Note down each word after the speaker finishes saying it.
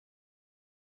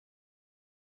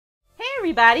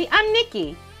everybody, I'm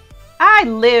Nikki. I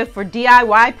live for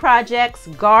DIY projects,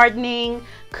 gardening,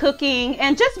 cooking,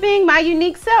 and just being my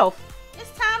unique self. It's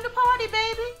time to party,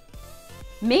 baby.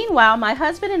 Meanwhile, my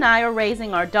husband and I are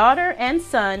raising our daughter and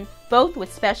son, both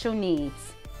with special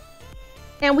needs.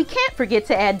 And we can't forget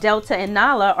to add Delta and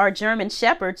Nala, our German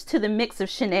shepherds, to the mix of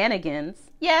shenanigans.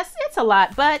 Yes, it's a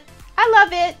lot, but I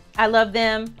love it. I love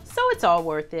them, so it's all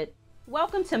worth it.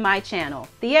 Welcome to my channel,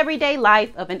 the everyday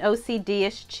life of an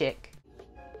OCDish chick.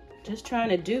 Just trying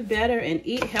to do better and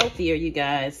eat healthier, you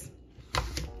guys.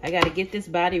 I gotta get this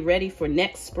body ready for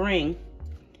next spring.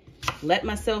 Let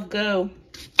myself go.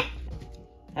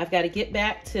 I've got to get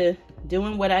back to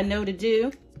doing what I know to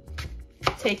do,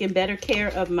 taking better care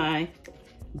of my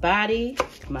body,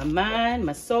 my mind,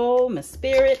 my soul, my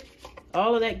spirit,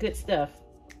 all of that good stuff.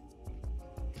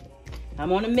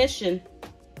 I'm on a mission.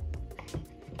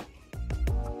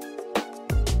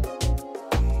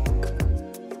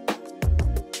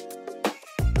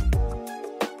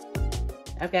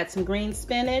 I've got some green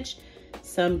spinach,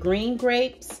 some green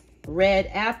grapes, red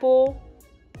apple,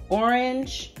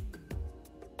 orange,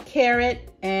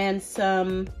 carrot, and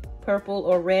some purple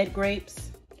or red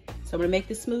grapes. So I'm gonna make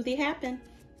this smoothie happen.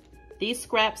 These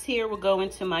scraps here will go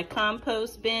into my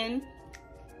compost bin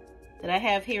that I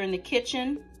have here in the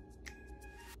kitchen.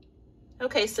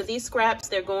 Okay, so these scraps,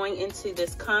 they're going into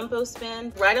this compost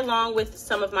bin right along with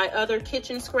some of my other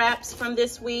kitchen scraps from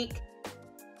this week.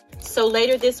 So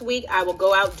later this week, I will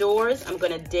go outdoors. I'm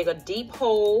gonna dig a deep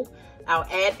hole. I'll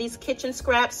add these kitchen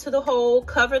scraps to the hole,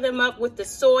 cover them up with the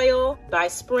soil. By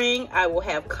spring, I will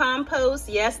have compost.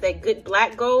 Yes, that good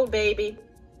black gold, baby.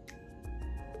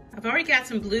 I've already got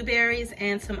some blueberries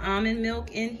and some almond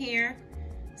milk in here.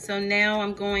 So now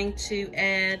I'm going to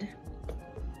add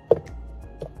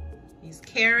these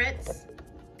carrots,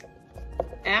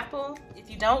 apple. If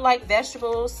you don't like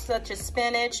vegetables such as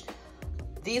spinach,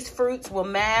 these fruits will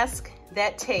mask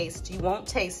that taste. You won't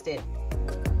taste it.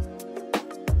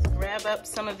 Let's grab up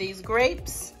some of these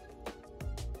grapes.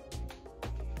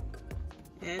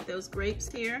 Add those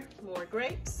grapes here, more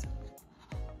grapes.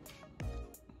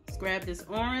 Let's grab this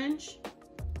orange.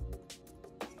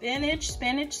 Spinach,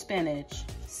 spinach, spinach.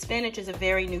 Spinach is a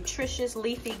very nutritious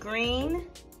leafy green.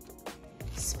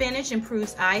 Spinach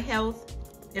improves eye health.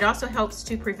 It also helps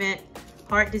to prevent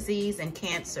heart disease and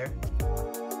cancer.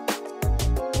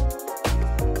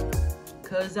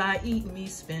 'Cause I eat me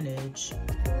spinach.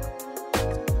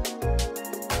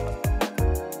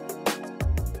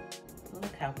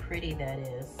 Look how pretty that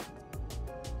is.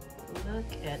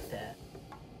 Look at that.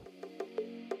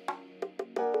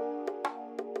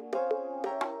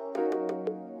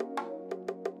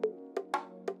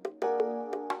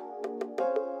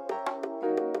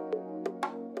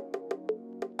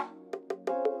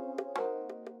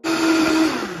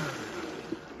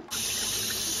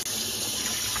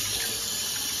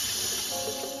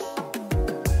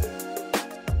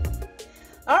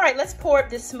 All right, let's pour up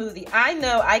this smoothie. I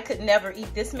know I could never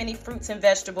eat this many fruits and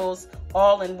vegetables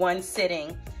all in one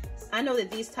sitting. I know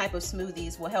that these type of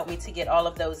smoothies will help me to get all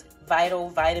of those vital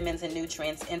vitamins and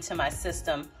nutrients into my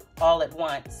system all at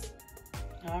once.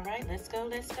 All right, let's go,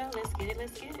 let's go. Let's get it,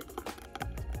 let's get it.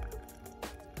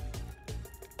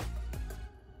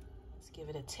 Let's give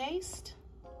it a taste.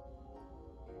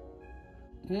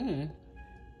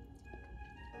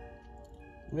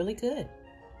 Really good.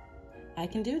 I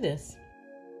can do this.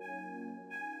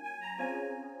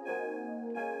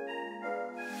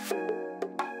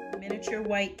 Miniature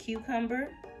white cucumber.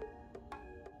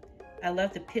 I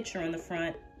love the picture on the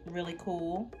front, really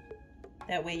cool.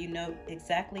 That way you know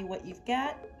exactly what you've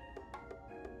got.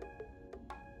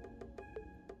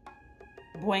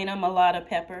 Buena Mulata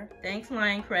pepper. Thanks,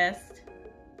 Lion Crest.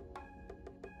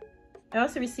 I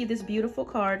also received this beautiful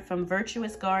card from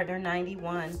Virtuous Gardener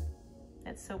 91.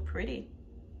 That's so pretty.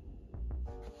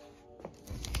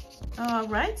 All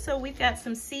right, so we've got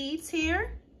some seeds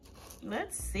here.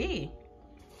 Let's see.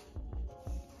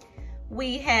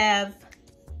 We have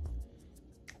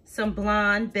some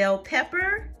blonde bell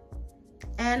pepper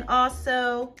and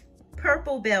also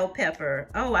purple bell pepper.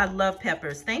 Oh, I love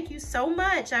peppers. Thank you so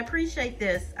much. I appreciate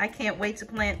this. I can't wait to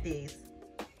plant these.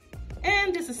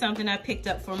 And this is something I picked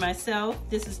up for myself.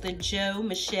 This is the Joe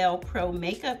Michelle Pro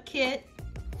Makeup Kit.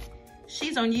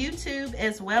 She's on YouTube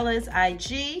as well as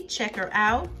IG. Check her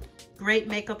out. Great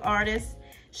makeup artist.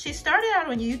 She started out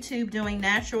on YouTube doing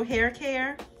natural hair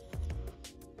care.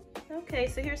 Okay,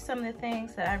 so here's some of the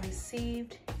things that I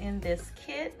received in this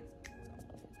kit.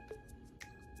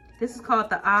 This is called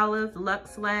the Olive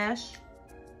Luxe Lash.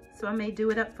 So I may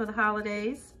do it up for the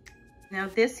holidays. Now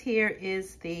this here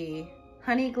is the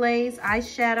Honey Glaze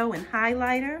eyeshadow and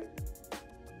highlighter.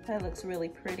 That looks really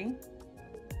pretty.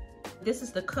 This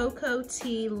is the Cocoa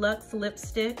Tea Luxe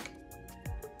Lipstick.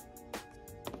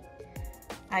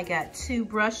 I got 2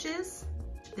 brushes.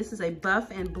 This is a buff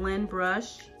and blend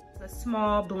brush. It's a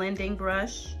small blending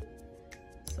brush.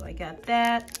 So I got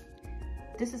that.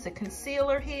 This is a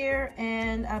concealer here,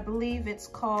 and I believe it's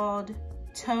called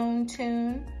Tone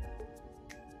Tune.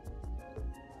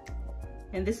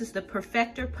 And this is the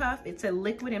Perfector Puff. It's a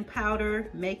liquid and powder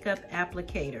makeup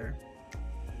applicator.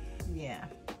 Yeah.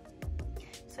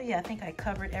 So yeah, I think I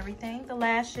covered everything. The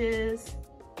lashes,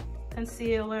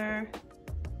 concealer,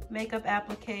 makeup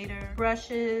applicator,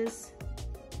 brushes,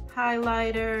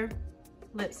 highlighter,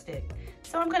 lipstick.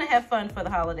 So I'm gonna have fun for the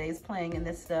holidays playing in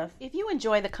this stuff. If you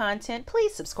enjoy the content,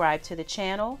 please subscribe to the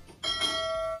channel.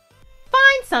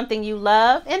 Find something you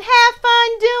love and have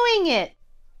fun doing it.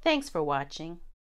 Thanks for watching.